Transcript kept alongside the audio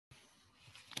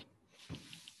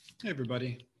Hey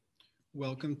everybody,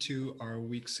 welcome to our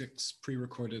week 6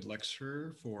 pre-recorded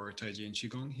lecture for Tai Ji and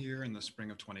Qigong here in the spring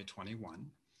of 2021.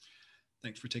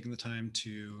 Thanks for taking the time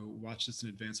to watch this in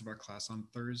advance of our class on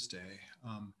Thursday.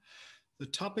 The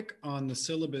topic on the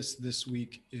syllabus this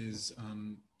week is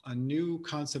a new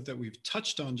concept that we've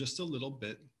touched on just a little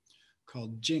bit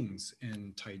called Jings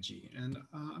in Tai Ji. And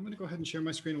I'm going to go ahead and share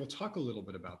my screen. We'll talk a little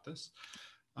bit about this.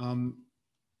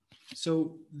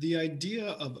 So the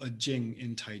idea of a Jing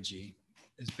in Tai Ji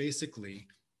is basically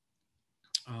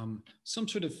some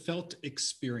sort of felt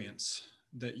experience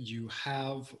that you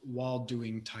have while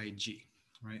doing Tai Chi,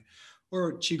 right?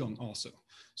 Or Qigong also.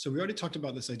 So we already talked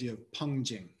about this idea of Peng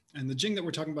Jing. And the Jing that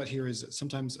we're talking about here is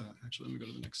sometimes, actually, let me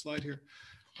go to the next slide here.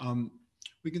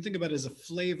 We can think about it as a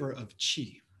flavor of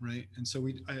Qi, right? And so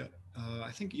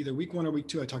I think either week 1 or week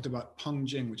 2, I talked about Peng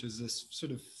Jing, which is this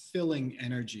sort of filling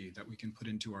energy that we can put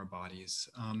into our bodies.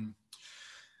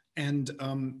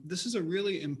 This is a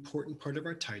really important part of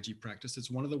our Tai Chi practice. It's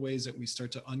one of the ways that we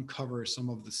start to uncover some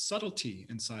of the subtlety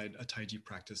inside a Tai Chi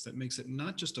practice that makes it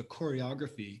not just a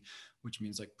choreography, which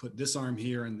means like put this arm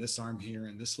here and this arm here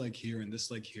and this leg here and this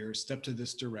leg here, step to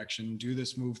this direction, do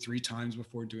this move 3 times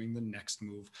before doing the next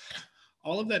move.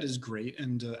 All of that is great.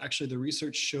 And actually the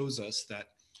research shows us that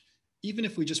even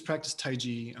if we just practice Tai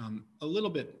Chi a little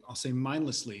bit, I'll say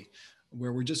mindlessly,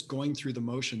 where we're just going through the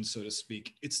motions, so to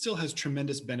speak, it still has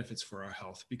tremendous benefits for our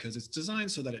health because it's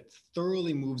designed so that it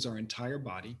thoroughly moves our entire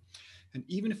body. And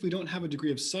even if we don't have a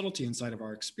degree of subtlety inside of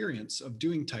our experience of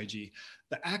doing Tai Chi,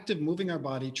 the act of moving our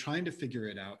body, trying to figure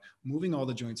it out, moving all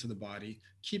the joints of the body,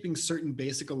 keeping certain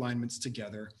basic alignments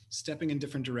together, stepping in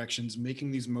different directions, making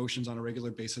these motions on a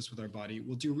regular basis with our body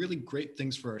will do really great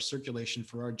things for our circulation,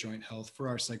 for our joint health, for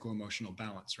our psycho-emotional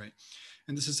balance, right?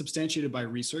 And this is substantiated by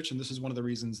research. And this is one of the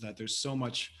reasons that there's so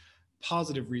much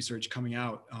positive research coming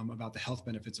out about the health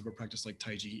benefits of a practice like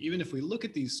Tai Chi. Even if we look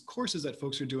at these courses that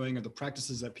folks are doing or the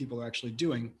practices that people are actually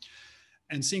doing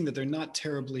and seeing that they're not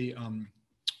terribly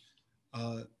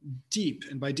deep.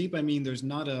 And by deep, I mean there's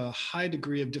not a high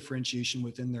degree of differentiation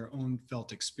within their own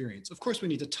felt experience. Of course, we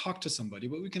need to talk to somebody,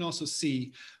 but we can also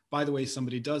see by the way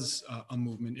somebody does a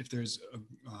movement if there's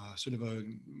a sort of a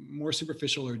more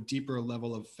superficial or deeper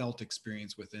level of felt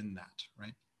experience within that,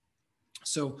 right?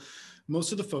 So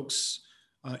most of the folks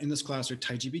in this class are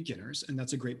Tai Chi beginners, and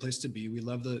that's a great place to be. We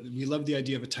love the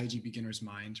idea of a Tai Chi beginner's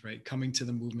mind, right? Coming to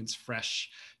the movements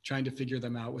fresh, trying to figure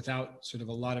them out without sort of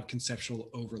a lot of conceptual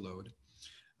overload.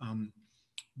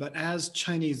 But as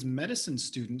Chinese medicine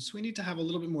students, we need to have a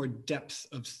little bit more depth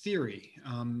of theory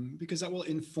because that will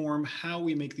inform how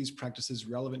we make these practices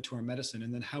relevant to our medicine,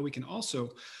 and then how we can also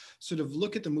sort of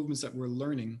look at the movements that we're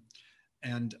learning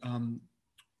and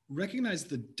recognize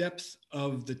the depth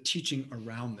of the teaching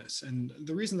around this. And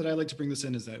the reason that I like to bring this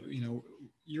in is that, you know,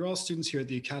 you're all students here at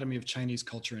the Academy of Chinese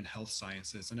Culture and Health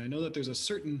Sciences. And I know that there's a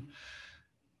certain,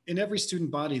 in every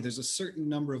student body, there's a certain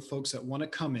number of folks that want to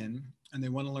come in and they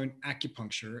want to learn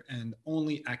acupuncture and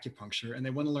only acupuncture. And they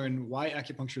want to learn why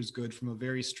acupuncture is good from a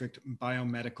very strict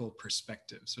biomedical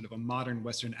perspective, sort of a modern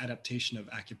Western adaptation of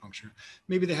acupuncture.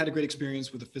 Maybe they had a great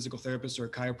experience with a physical therapist or a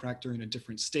chiropractor in a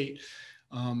different state.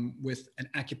 With an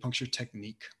acupuncture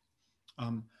technique.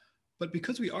 But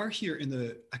because we are here in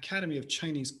the Academy of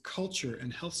Chinese Culture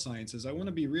and Health Sciences, I want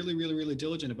to be really, really, really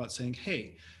diligent about saying,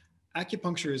 hey,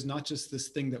 acupuncture is not just this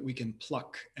thing that we can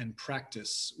pluck and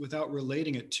practice without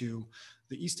relating it to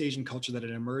the East Asian culture that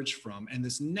it emerged from and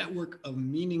this network of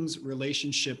meanings,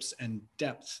 relationships, and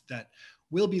depth that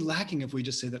will be lacking if we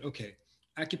just say that, okay,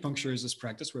 acupuncture is this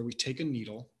practice where we take a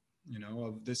needle, you know,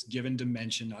 of this given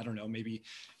dimension, I don't know, maybe,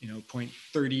 you know,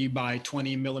 0.30 by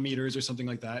 20 millimeters or something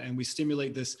like that. And we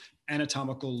stimulate this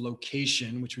anatomical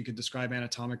location, which we could describe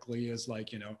anatomically as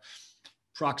like, you know,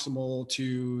 proximal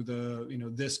to the, you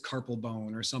know, this carpal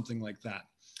bone or something like that.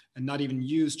 And not even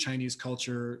use Chinese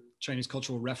culture, Chinese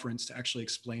cultural reference to actually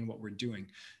explain what we're doing.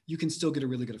 You can still get a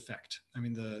really good effect. I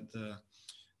mean,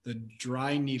 the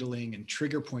dry needling and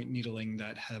trigger point needling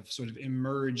that have sort of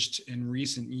emerged in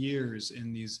recent years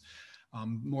in these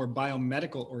more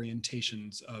biomedical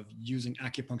orientations of using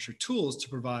acupuncture tools to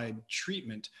provide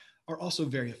treatment are also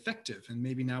very effective. And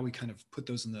maybe now we kind of put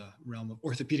those in the realm of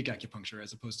orthopedic acupuncture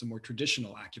as opposed to more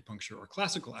traditional acupuncture or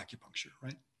classical acupuncture,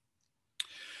 right?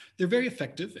 They're very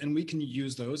effective and we can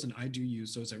use those, and I do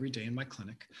use those every day in my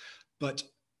clinic. But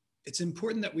it's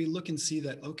important that we look and see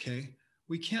that, okay,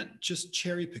 we can't just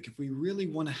cherry pick. If we really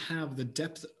want to have the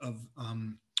depth of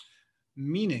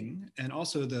meaning and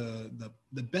also the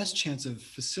best chance of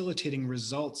facilitating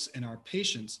results in our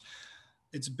patients,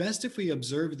 it's best if we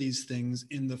observe these things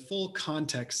in the full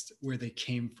context where they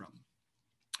came from.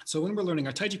 So when we're learning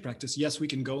our Tai Chi practice, yes, we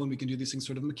can go and we can do these things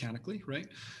sort of mechanically, right?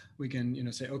 We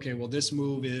can, say, okay, well, this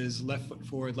move is left foot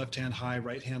forward, left hand high,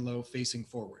 right hand low, facing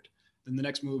forward. Then the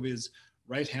next move is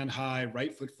right hand high,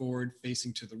 right foot forward,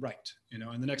 facing to the right,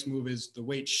 and the next move is the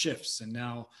weight shifts and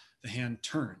now the hand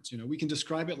turns. We can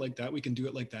describe it like that. We can do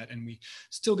it like that, and we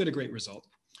still get a great result.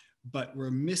 But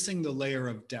we're missing the layer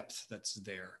of depth that's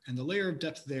there. And the layer of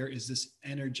depth there is this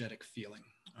energetic feeling.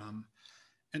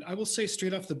 And I will say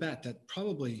straight off the bat that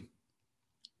probably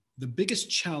the biggest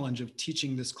challenge of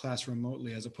teaching this class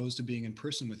remotely as opposed to being in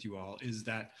person with you all is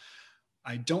that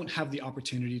I don't have the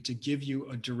opportunity to give you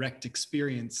a direct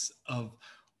experience of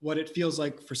what it feels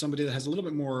like for somebody that has a little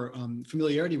bit more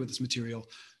familiarity with this material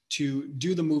to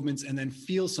do the movements and then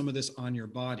feel some of this on your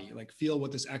body, like feel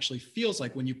what this actually feels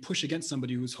like when you push against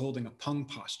somebody who's holding a pung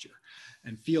posture,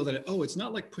 and feel that, it's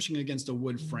not like pushing against a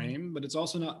wood frame, but it's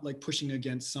also not like pushing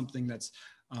against something that's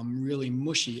really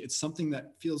mushy. It's something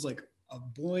that feels like a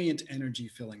buoyant energy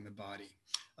filling the body,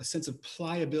 a sense of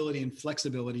pliability and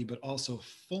flexibility, but also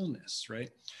fullness, right?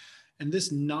 And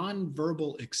this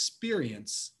nonverbal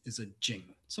experience is a jing,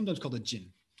 sometimes called a jin.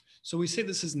 So we say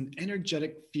this is an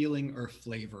energetic feeling or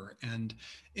flavor. And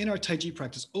in our Tai Chi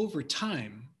practice, over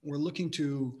time, we're looking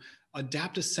to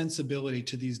adapt a sensibility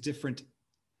to these different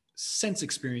sense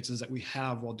experiences that we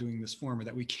have while doing this form, or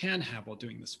that we can have while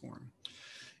doing this form.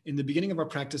 In the beginning of our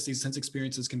practice, these sense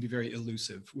experiences can be very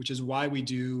elusive, which is why we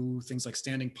do things like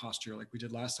standing posture, like we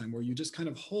did last time, where you just kind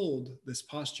of hold this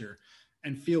posture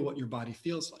and feel what your body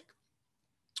feels like.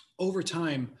 Over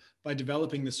time, by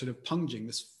developing this sort of pungjing,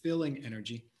 this filling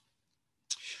energy,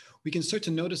 we can start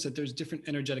to notice that there's different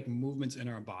energetic movements in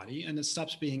our body, and it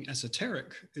stops being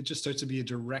esoteric. It just starts to be a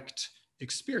direct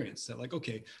experience that, like,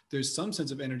 okay, there's some sense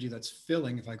of energy that's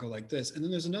filling if I go like this. And then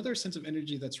there's another sense of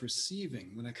energy that's receiving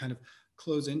when I kind of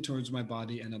close in towards my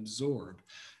body and absorb.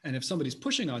 And if somebody's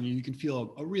pushing on you, you can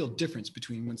feel a real difference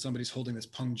between when somebody's holding this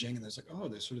pung jing and there's like,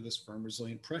 there's sort of this firm,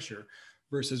 resilient pressure,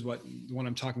 versus the one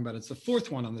I'm talking about. It's the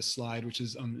fourth one on this slide, which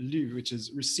is liu, which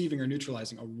is receiving or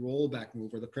neutralizing, a rollback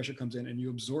move where the pressure comes in and you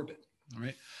absorb it. All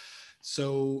right.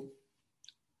 So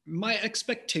my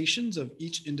expectations of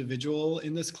each individual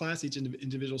in this class, each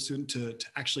individual student to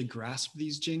actually grasp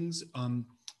these jings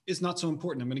is not so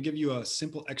important. I'm going to give you a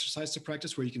simple exercise to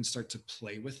practice where you can start to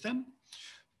play with them.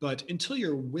 But until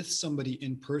you're with somebody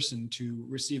in person to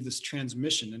receive this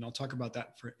transmission, and I'll talk about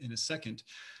that in a second,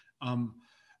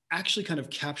 actually kind of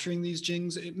capturing these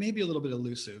jings, it may be a little bit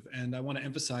elusive. And I want to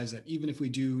emphasize that even if we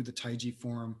do the Tai Chi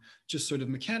form just sort of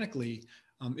mechanically,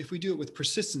 if we do it with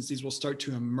persistence, these will start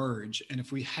to emerge. And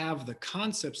if we have the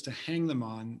concepts to hang them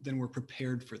on, then we're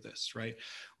prepared for this, right?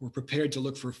 We're prepared to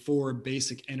look for 4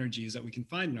 basic energies that we can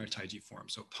find in our Tai Chi form.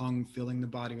 So pung, filling the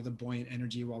body with a buoyant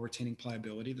energy while retaining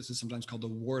pliability. This is sometimes called the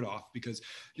ward off, because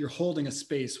you're holding a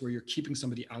space where you're keeping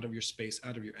somebody out of your space,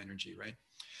 out of your energy, right?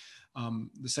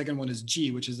 The second one is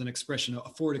Ji, which is an expression, a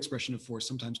forward expression of force,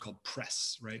 sometimes called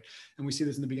press, right? And we see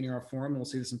this in the beginning of our form, and we'll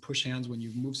see this in push hands. When you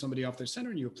move somebody off their center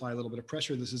and you apply a little bit of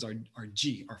pressure, this is our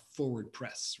Ji, our forward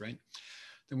press, right?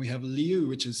 Then we have Liu,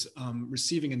 which is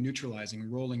receiving and neutralizing,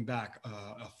 rolling back.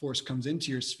 A force comes into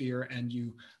your sphere, and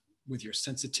you, with your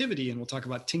sensitivity, and we'll talk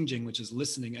about Tingjing, which is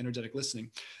listening, energetic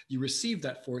listening, you receive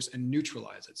that force and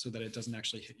neutralize it so that it doesn't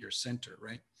actually hit your center,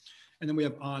 right? And then we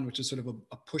have on, which is sort of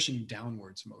a pushing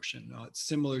downwards motion. It's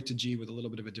similar to Ji with a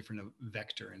little bit of a different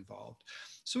vector involved.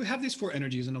 So we have these 4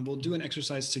 energies, and we'll do an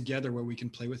exercise together where we can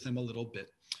play with them a little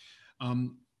bit.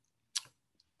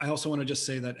 I also want to just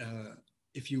say that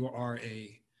if you are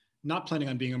not planning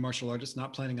on being a martial artist,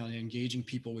 not planning on engaging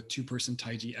people with 2-person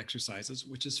Tai Chi exercises,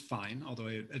 which is fine, although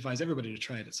I advise everybody to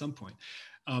try it at some point,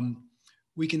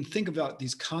 we can think about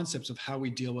these concepts of how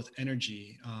we deal with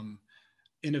energy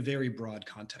in a very broad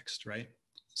context, right?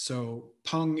 So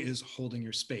pung is holding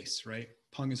your space, right?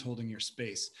 Pung is holding your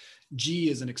space. Ji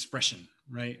is an expression,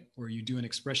 right? Where you do an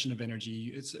expression of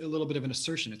energy. It's a little bit of an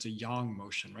assertion. It's a yang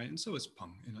motion, right? And so is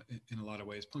pung in a lot of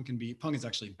ways. Pung is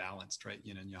actually balanced, right?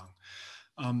 Yin and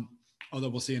yang. Although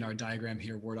we'll see in our diagram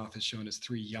here, ward off is shown as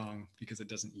 3 yang because it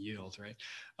doesn't yield, right?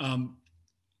 And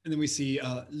then we see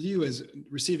Liu as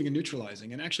receiving and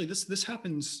neutralizing. And actually this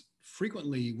happens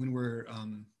frequently when we're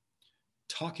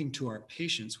talking to our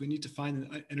patients. We need to find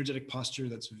an energetic posture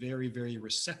that's very, very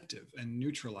receptive and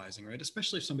neutralizing, right?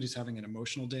 Especially if somebody's having an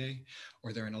emotional day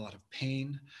or they're in a lot of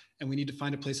pain. And we need to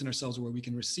find a place in ourselves where we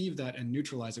can receive that and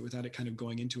neutralize it without it kind of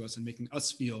going into us and making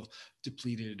us feel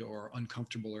depleted or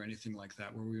uncomfortable or anything like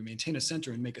that, where we maintain a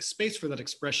center and make a space for that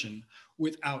expression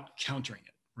without countering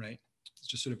it, right? It's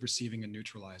just sort of receiving and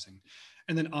neutralizing.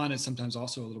 And then on is sometimes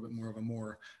also a little bit more of a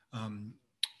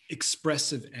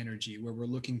expressive energy where we're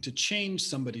looking to change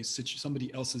somebody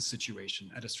else's situation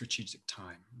at a strategic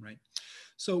time, right?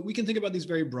 So we can think about these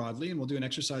very broadly, and we'll do an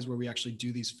exercise where we actually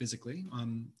do these physically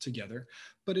together.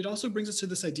 But it also brings us to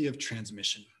this idea of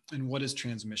transmission and what is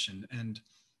transmission. And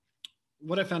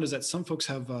what I found is that some folks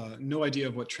have no idea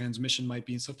of what transmission might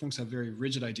be, and some folks have very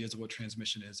rigid ideas of what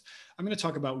transmission is. I'm going to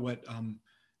talk about what,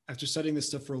 after studying this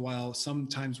stuff for a while,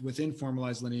 sometimes within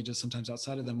formalized lineages, sometimes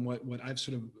outside of them, what I've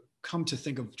sort of come to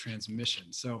think of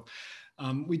transmission. So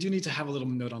we do need to have a little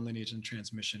note on lineage and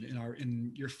transmission.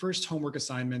 In your first homework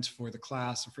assignment for the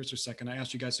class, or first or second, I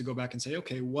asked you guys to go back and say,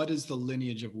 okay, what is the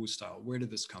lineage of Wu style? Where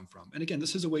did this come from? And again,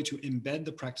 this is a way to embed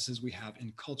the practices we have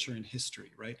in culture and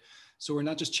history, right? So we're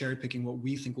not just cherry picking what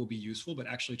we think will be useful, but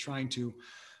actually trying to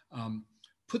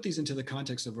put these into the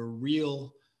context of a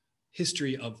real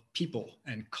history of people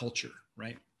and culture,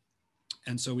 right?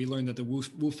 And so we learned that the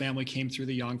Wu family came through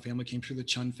the Yang family, came through the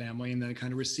Chun family, and then it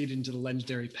kind of receded into the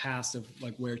legendary past of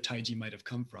like where Tai Ji might have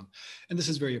come from. And this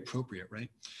is very appropriate, right?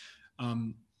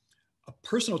 A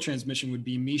personal transmission would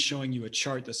be me showing you a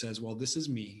chart that says, well, this is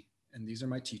me, and these are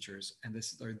my teachers, and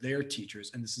this are their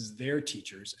teachers, and this is their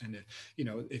teachers. And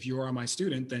if you are my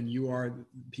student, then you are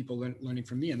people learning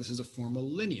from me, and this is a formal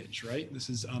lineage, right? This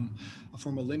is a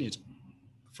formal lineage.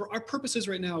 For our purposes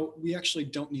right now, we actually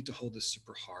don't need to hold this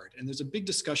super hard. And there's a big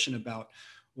discussion about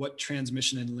what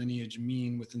transmission and lineage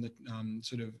mean within the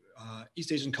sort of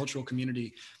East Asian cultural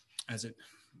community as it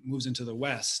moves into the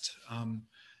West,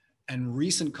 and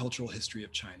recent cultural history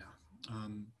of China.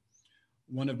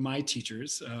 One of my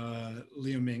teachers,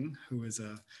 Liu Ming, who is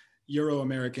a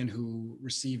Euro-American who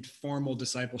received formal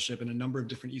discipleship in a number of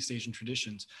different East Asian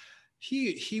traditions,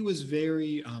 he was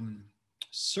very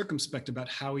circumspect about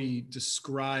how he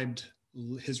described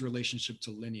his relationship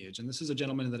to lineage. And this is a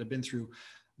gentleman that had been through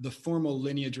the formal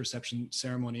lineage reception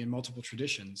ceremony in multiple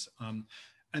traditions.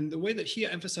 And the way that he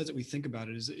emphasized that we think about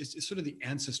it is sort of the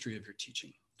ancestry of your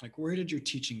teaching. Like, where did your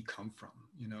teaching come from?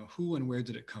 Who and where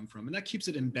did it come from? And that keeps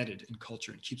it embedded in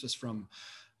culture and keeps us from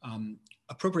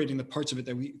appropriating the parts of it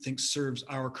that we think serves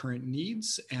our current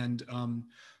needs, and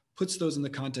puts those in the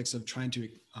context of trying to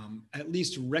at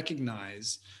least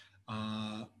recognize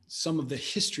some of the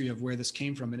history of where this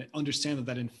came from and understand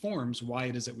that informs why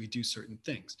it is that we do certain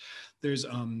things. There's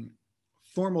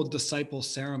formal disciple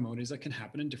ceremonies that can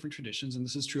happen in different traditions. And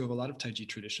this is true of a lot of Tai Chi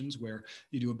traditions where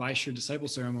you do a Baishir disciple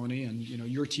ceremony and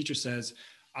your teacher says,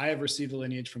 I have received a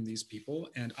lineage from these people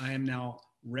and I am now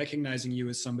recognizing you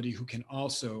as somebody who can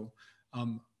also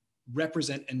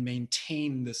represent and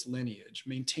maintain this lineage,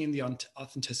 maintain the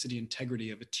authenticity,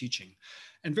 integrity of a teaching.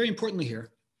 And very importantly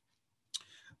here,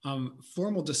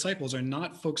 formal disciples are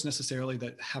not folks necessarily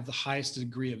that have the highest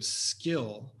degree of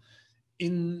skill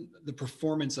in the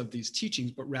performance of these teachings,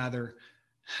 but rather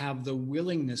have the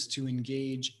willingness to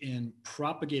engage in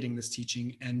propagating this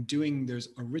teaching and there's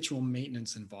a ritual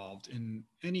maintenance involved in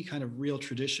any kind of real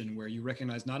tradition where you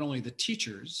recognize not only the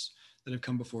teachers that have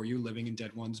come before you, living and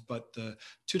dead ones, but the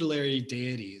tutelary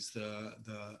deities, the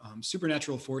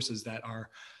supernatural forces that are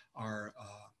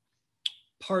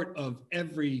part of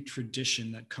every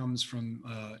tradition that comes from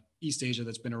East Asia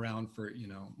that's been around for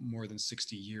more than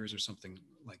 60 years or something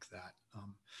like that.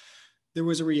 There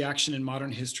was a reaction in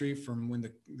modern history from when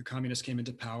the communists came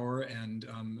into power and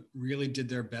really did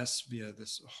their best via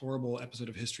this horrible episode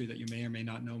of history that you may or may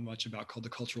not know much about called the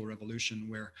Cultural Revolution,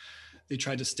 where they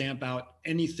tried to stamp out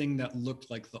anything that looked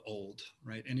like the old,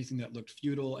 right? Anything that looked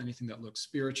feudal, anything that looked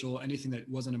spiritual, anything that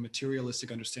wasn't a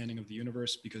materialistic understanding of the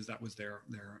universe, because that was their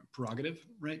prerogative,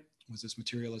 right? Was this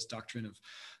materialist doctrine of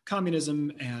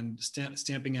communism and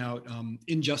stamping out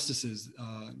injustices,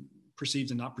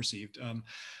 perceived and not perceived,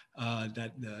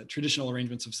 that the traditional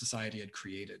arrangements of society had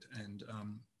created. And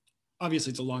obviously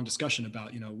it's a long discussion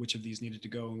about, which of these needed to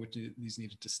go and which of these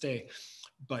needed to stay.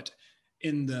 But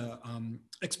in the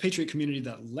expatriate community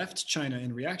that left China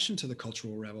in reaction to the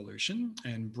Cultural Revolution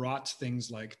and brought things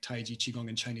like Tai Ji, Qigong,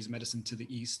 and Chinese medicine to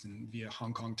the East and via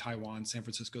Hong Kong, Taiwan, San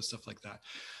Francisco, stuff like that,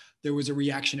 there was a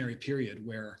reactionary period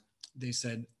where they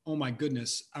said, oh my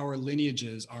goodness, our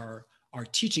lineages, our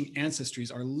teaching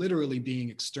ancestries are literally being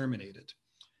exterminated.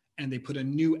 And they put a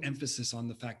new emphasis on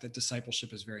the fact that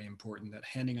discipleship is very important, that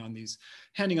handing on these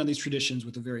traditions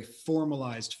with a very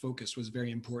formalized focus was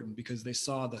very important, because they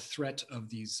saw the threat of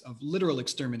literal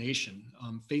extermination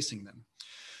facing them.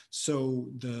 So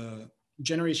the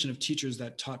generation of teachers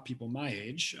that taught people my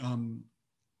age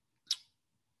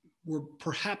were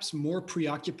perhaps more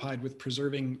preoccupied with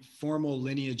preserving formal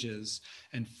lineages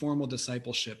and formal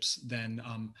discipleships than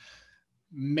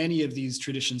many of these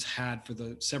traditions had for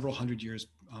the several hundred years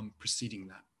preceding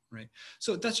that. right?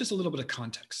 So that's just a little bit of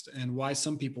context and why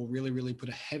some people really, really put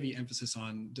a heavy emphasis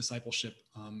on discipleship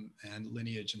and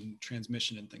lineage and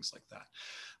transmission and things like that.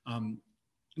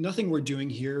 Nothing we're doing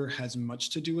here has much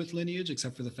to do with lineage,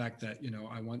 except for the fact that, you know,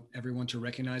 I want everyone to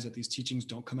recognize that these teachings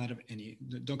don't come out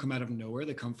of nowhere.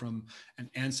 They come from an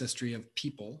ancestry of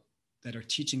people that are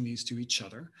teaching these to each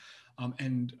other.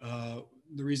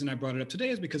 The reason I brought it up today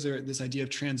is because this idea of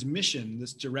transmission,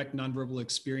 this direct nonverbal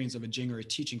experience of a Jing or a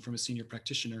teaching from a senior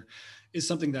practitioner, is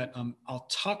something that I'll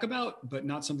talk about, but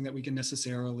not something that we can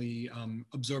necessarily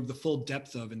absorb the full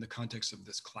depth of in the context of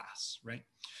this class, right?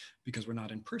 Because we're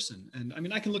not in person. And I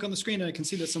mean, I can look on the screen and I can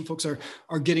see that some folks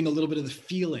are getting a little bit of the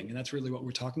feeling, and that's really what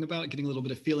we're talking about, getting a little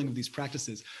bit of feeling of these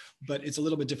practices, but it's a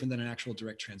little bit different than an actual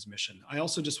direct transmission. I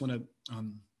also just want to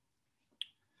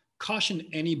caution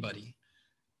anybody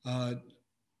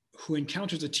who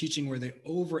encounters a teaching where they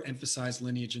overemphasize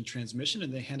lineage and transmission,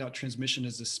 and they hand out transmission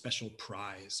as a special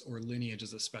prize or lineage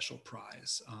as a special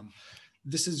prize.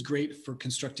 This is great for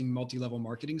constructing multi-level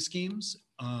marketing schemes,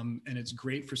 and it's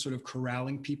great for sort of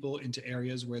corralling people into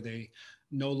areas where they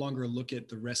no longer look at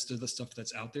the rest of the stuff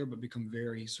that's out there, but become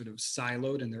very sort of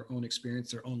siloed in their own experience,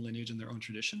 their own lineage, and their own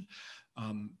tradition.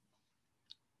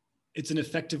 It's an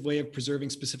effective way of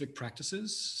preserving specific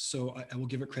practices, so I will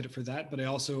give it credit for that, but I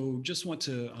also just want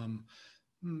to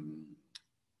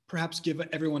perhaps give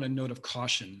everyone a note of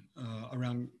caution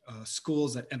around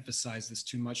schools that emphasize this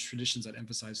too much, traditions that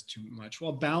emphasize too much,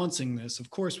 while balancing this, of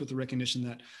course, with the recognition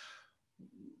that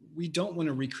we don't want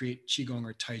to recreate Qigong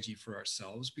or Tai Chi for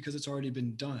ourselves because it's already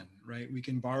been done, right? We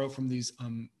can borrow from these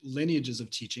lineages of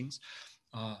teachings,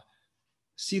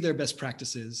 see their best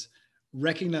practices,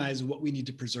 recognize what we need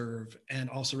to preserve, and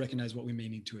also recognize what we may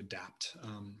need to adapt.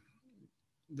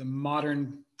 The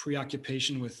modern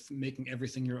preoccupation with making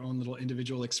everything your own little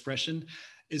individual expression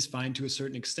is fine to a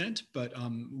certain extent, but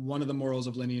one of the morals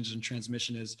of lineage and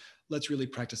transmission is let's really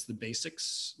practice the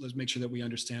basics. Let's make sure that we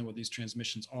understand what these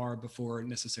transmissions are before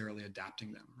necessarily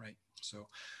adapting them, right? So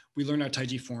we learn our Tai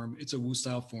Chi form. It's a Wu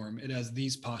style form. It has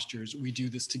these postures. We do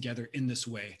this together in this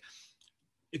way.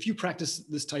 If you practice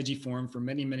this Tai Chi form for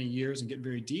many, many years and get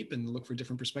very deep and look for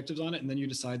different perspectives on it, and then you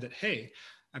decide that, hey,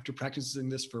 after practicing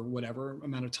this for whatever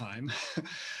amount of time,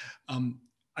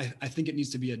 I think it needs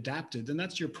to be adapted, then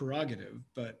that's your prerogative,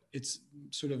 but it's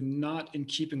sort of not in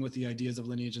keeping with the ideas of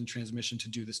lineage and transmission to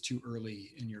do this too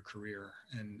early in your career,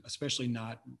 and especially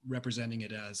not representing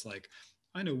it as like,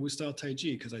 I know Wu style Tai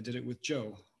Chi because I did it with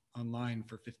Joe online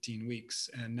for 15 weeks,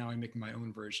 and now I'm making my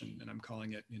own version and I'm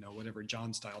calling it, you know, whatever,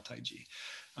 John style Tai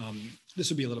Chi. This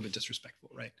would be a little bit disrespectful,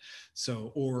 right?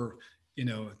 So, or, you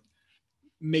know,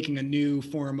 making a new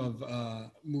form of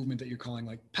movement that you're calling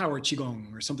like power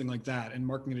Qigong or something like that, and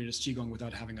marking it as Qigong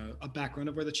without having a background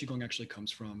of where the Qigong actually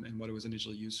comes from and what it was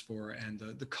initially used for and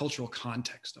the cultural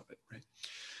context of it, right?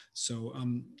 So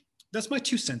that's my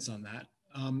 2 cents on that.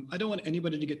 I don't want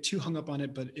anybody to get too hung up on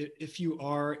it, but if you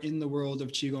are in the world of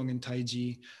Qigong and Tai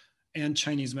Chi and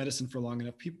Chinese medicine for long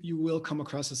enough, you will come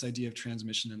across this idea of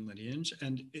transmission and lineage.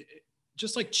 And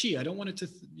just like Qi, I don't want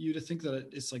you to think that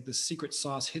it's like this secret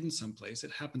sauce hidden someplace.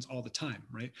 It happens all the time,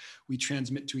 right? We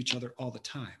transmit to each other all the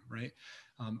time, right?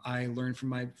 I learn from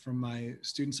my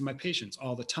students and my patients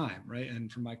all the time, right?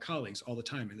 And from my colleagues all the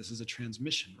time. And this is a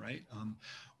transmission, right?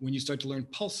 When you start to learn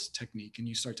pulse technique and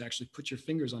you start to actually put your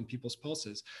fingers on people's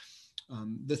pulses,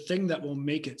 the thing that will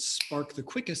make it spark the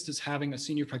quickest is having a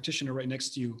senior practitioner right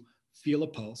next to you feel a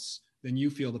pulse, then you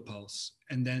feel the pulse,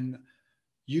 and then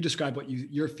you describe what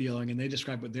you're feeling and they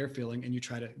describe what they're feeling, and you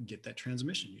try to get that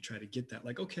transmission. You try to get that,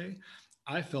 like, okay,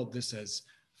 I felt this as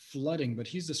flooding, but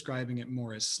he's describing it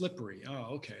more as slippery.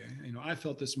 Oh, okay. You know, I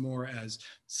felt this more as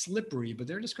slippery, but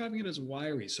they're describing it as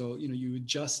wiry. So, you know, you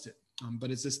adjust it,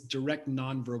 but it's this direct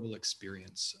nonverbal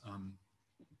experience.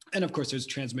 And of course, there's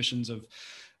transmissions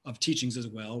of teachings as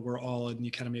well. We're all in the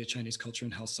Academy of Chinese Culture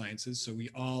and Health Sciences, so we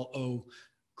all owe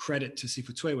credit to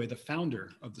Sifu Cuiwei, the founder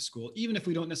of the school, even if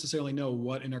we don't necessarily know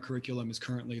what in our curriculum is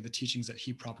currently the teachings that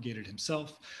he propagated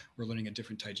himself. We're learning a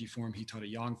different Tai Chi form. He taught a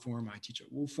Yang form. I teach a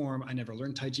Wu form. I never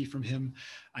learned Tai Chi from him.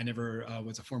 I never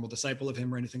was a formal disciple of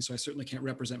him or anything, so I certainly can't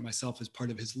represent myself as part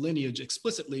of his lineage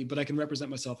explicitly, but I can represent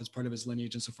myself as part of his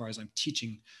lineage insofar as I'm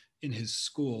teaching in his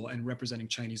school and representing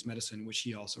Chinese medicine, which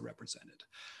he also represented.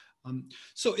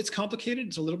 So it's complicated.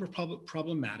 It's a little bit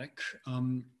problematic.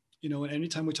 You know,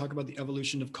 anytime we talk about the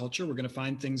evolution of culture, we're going to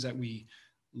find things that we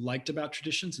liked about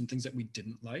traditions and things that we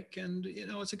didn't like. And, you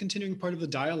know, it's a continuing part of the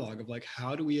dialogue of like,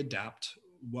 how do we adapt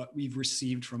what we've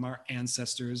received from our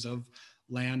ancestors of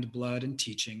land, blood, and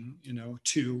teaching,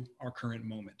 to our current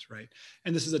moment, right?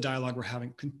 And this is a dialogue we're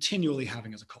continually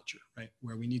having as a culture, right?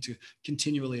 Where we need to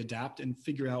continually adapt and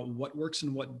figure out what works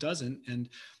and what doesn't, and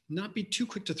not be too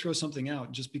quick to throw something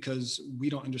out just because we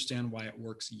don't understand why it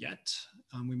works yet.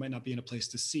 We might not be in a place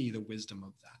to see the wisdom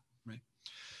of that, right?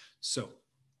 So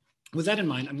with that in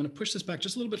mind, I'm going to push this back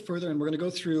just a little bit further, and we're going to go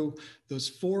through those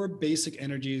 4 basic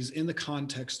energies in the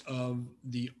context of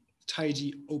the Tai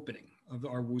Ji opening of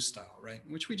our Wu style, right?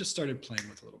 Which we just started playing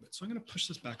with a little bit. So I'm going to push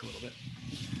this back a little bit.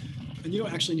 And you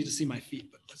don't actually need to see my feet,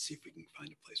 but let's see if we can find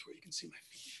a place where you can see my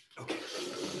feet. Okay.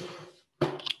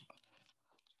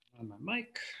 On my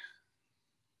mic.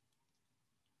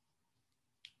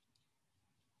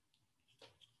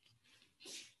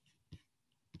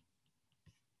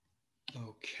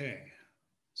 Okay.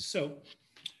 So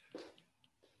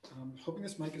I'm hoping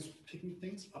this mic is picking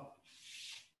things up.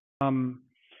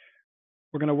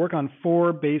 We're going to work on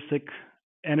 4 basic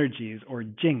energies, or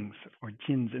Jings, or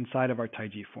Jins, inside of our Tai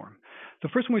Ji form. The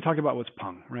first one we talked about was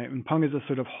Peng, right? And Peng is a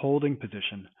sort of holding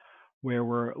position where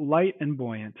we're light and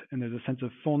buoyant, and there's a sense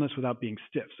of fullness without being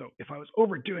stiff. So if I was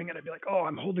overdoing it, I'd be like, oh,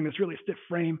 I'm holding this really stiff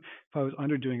frame. If I was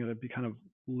underdoing it, I'd be kind of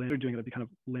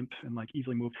limp and like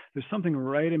easily moved. There's something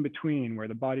right in between where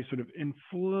the body sort of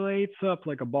inflates up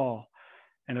like a ball.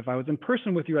 And if I was in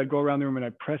person with you, I'd go around the room and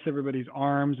I'd press everybody's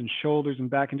arms and shoulders and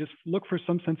back and just look for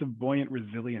some sense of buoyant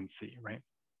resiliency, right?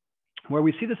 Where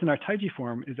we see this in our Tai Chi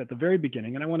form is at the very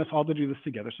beginning, and I want us all to do this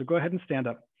together. So go ahead and stand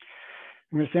up.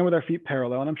 We're going to stand with our feet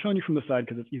parallel, and I'm showing you from the side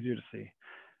because it's easier to see.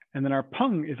 And then our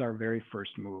Peng is our very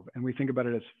first move, and we think about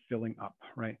it as filling up,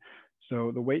 right?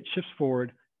 So the weight shifts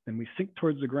forward, then we sink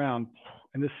towards the ground,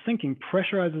 and this sinking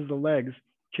pressurizes the legs,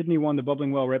 kidney 1, the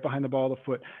bubbling well right behind the ball of the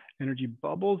foot. Energy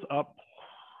bubbles up,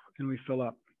 and we fill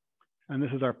up. And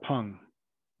this is our Peng,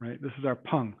 right? This is our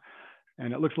Peng.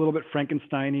 And it looks a little bit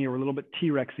Frankenstein-y or a little bit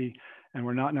T-Rexy, and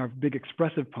we're not in our big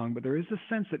expressive Peng, but there is a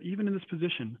sense that even in this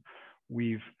position,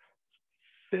 we've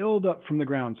filled up from the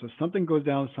ground. So something goes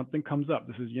down, something comes up.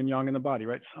 This is yin yang in the body,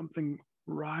 right? Something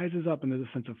rises up, and there's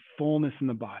a sense of fullness in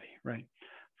the body, right?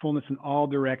 Fullness in all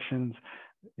directions.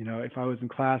 If I was in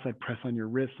class, I'd press on your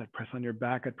wrists, I'd press on your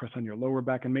back, I'd press on your lower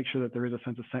back, and make sure that there is a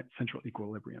sense of central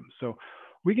equilibrium. So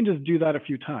we can just do that a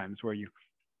few times where you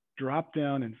drop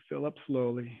down and fill up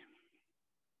slowly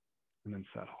and then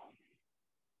settle.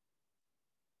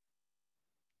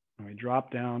 And we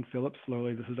drop down, fill up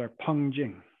slowly. This is our Peng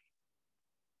Jing.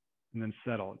 And then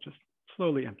settle, just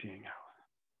slowly emptying out.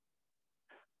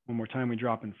 One more time, we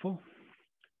drop in full.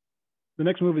 The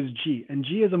next move is Ji, and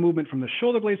Ji is a movement from the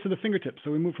shoulder blades to the fingertips.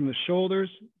 So we move from the shoulders,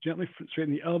 gently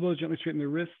straighten the elbows, gently straighten the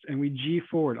wrists, and we Ji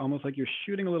forward, almost like you're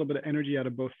shooting a little bit of energy out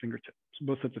of both fingertips,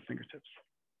 both sets of fingertips,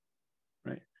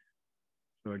 right?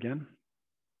 So again,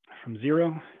 from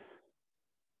 0,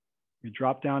 we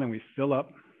drop down and we fill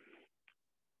up,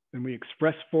 then we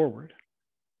express forward,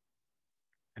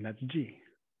 and that's Ji.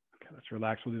 Okay, let's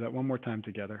relax. We'll do that one more time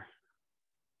together.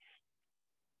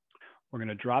 We're going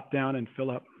to drop down and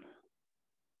fill up.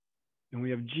 And we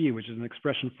have Ji, which is an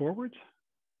expression forwards.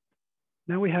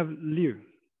 Now we have Liu,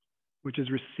 which is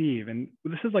receive. And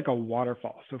this is like a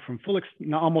waterfall. So from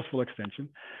almost full extension,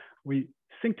 we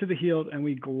sink to the heels and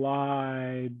we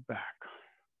glide back.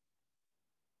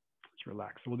 Let's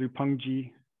relax. So we'll do Peng,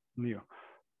 Ji, Liu.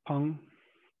 Peng,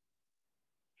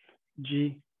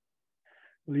 Ji,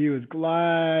 Liu is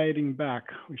gliding back.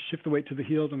 We shift the weight to the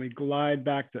heels and we glide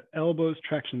back. The elbows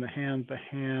traction the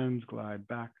hands glide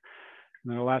back.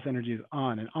 And then our last energy is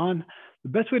on. And on, the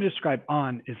best way to describe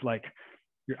on is like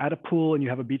you're at a pool and you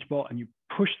have a beach ball and you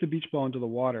push the beach ball into the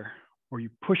water, or you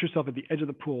push yourself at the edge of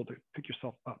the pool to pick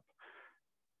yourself up.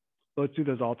 So let's do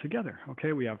those all together.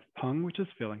 Okay, we have Peng, which is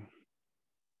filling,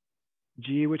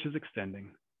 Ji, which is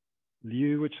extending,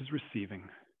 Liu, which is receiving,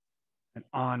 and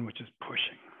on, which is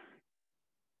pushing.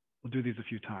 We'll do these a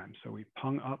few times. So we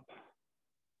Peng up,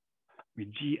 we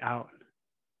Ji out,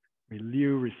 we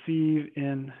Liu receive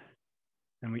in,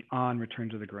 and we on return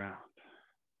to the ground.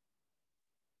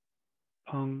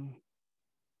 Peng,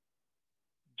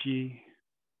 Ji,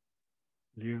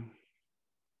 Liu,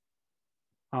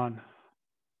 on,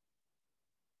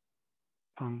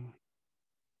 Peng,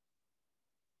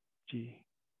 Ji,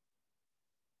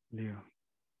 Liu,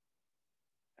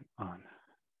 and on.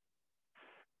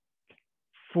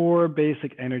 4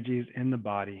 basic energies in the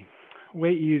body.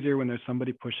 Way easier when there's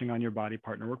somebody pushing on your body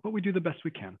partner work, but we do the best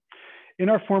we can. In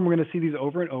our form, we're going to see these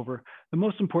over and over. The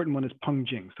most important one is Peng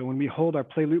Jing. So when we hold our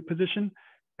play loop position,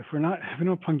 if we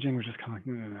don't Peng Jing, we're just kind of like,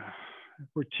 no. If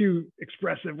we're too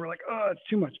expressive, we're like, oh, it's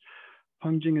too much.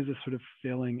 Peng Jing is a sort of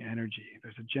filling energy.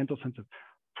 There's a gentle sense of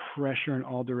pressure in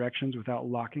all directions without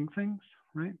locking things,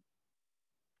 right?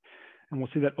 And we'll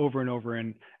see that over and over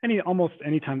in almost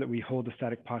any time that we hold a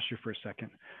static posture for a second.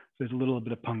 So there's a little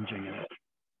bit of Peng Jing in it.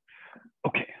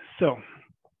 Okay, so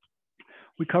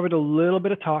we covered a little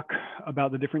bit of talk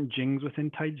about the different Jings within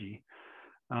Tai Chi.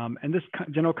 And this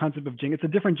general concept of Jing, it's a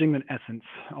different Jing than essence,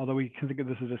 although we can think of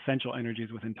this as essential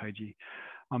energies within Tai Chi.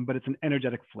 But it's an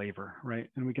energetic flavor, right?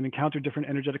 And we can encounter different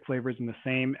energetic flavors in the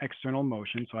same external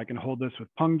motion. So I can hold this with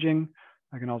Peng Jing.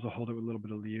 I can also hold it with a little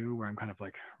bit of Liu, where I'm kind of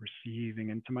like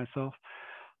receiving into myself.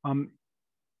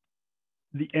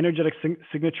 The energetic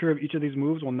signature of each of these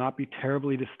moves will not be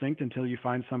terribly distinct until you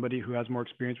find somebody who has more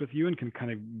experience with you and can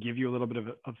kind of give you a little bit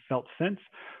of felt sense.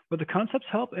 But the concepts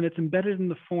help, and it's embedded in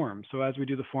the form. So as we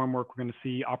do the form work, we're going to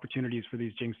see opportunities for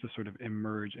these Jings to sort of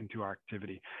emerge into our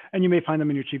activity. And you may find them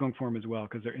in your Qigong form as well,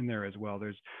 because they're in there as well.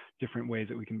 There's different ways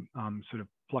that we can sort of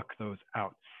pluck those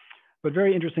out. But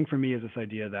very interesting for me is this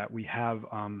idea that we have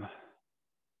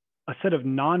a set of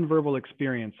nonverbal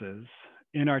experiences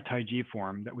in our Tai Chi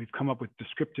form that we've come up with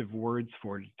descriptive words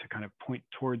for to kind of point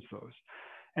towards those.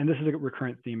 And this is a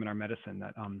recurrent theme in our medicine,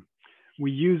 that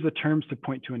we use the terms to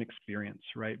point to an experience,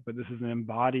 right? But this is an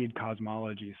embodied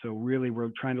cosmology. So really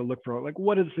we're trying to look for, like,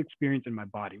 what is this experience in my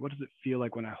body? What does it feel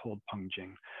like when I hold Peng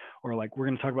Jing? Or like, we're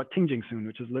going to talk about Ting Jing soon,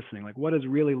 which is listening. Like, what does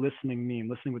really listening mean?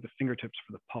 Listening with the fingertips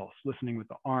for the pulse, listening with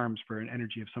the arms for an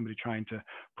energy of somebody trying to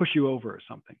push you over or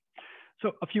something.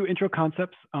 So a few intro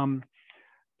concepts.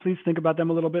 Please think about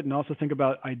them a little bit, and also think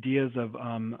about ideas of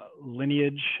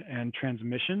lineage and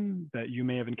transmission that you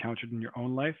may have encountered in your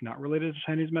own life, not related to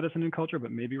Chinese medicine and culture,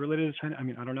 but maybe related to China. I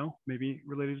mean, I don't know, maybe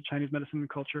related to Chinese medicine and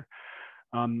culture.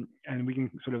 And we can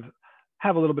sort of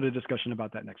have a little bit of discussion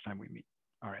about that next time we meet.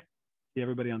 All right. See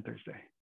everybody on Thursday.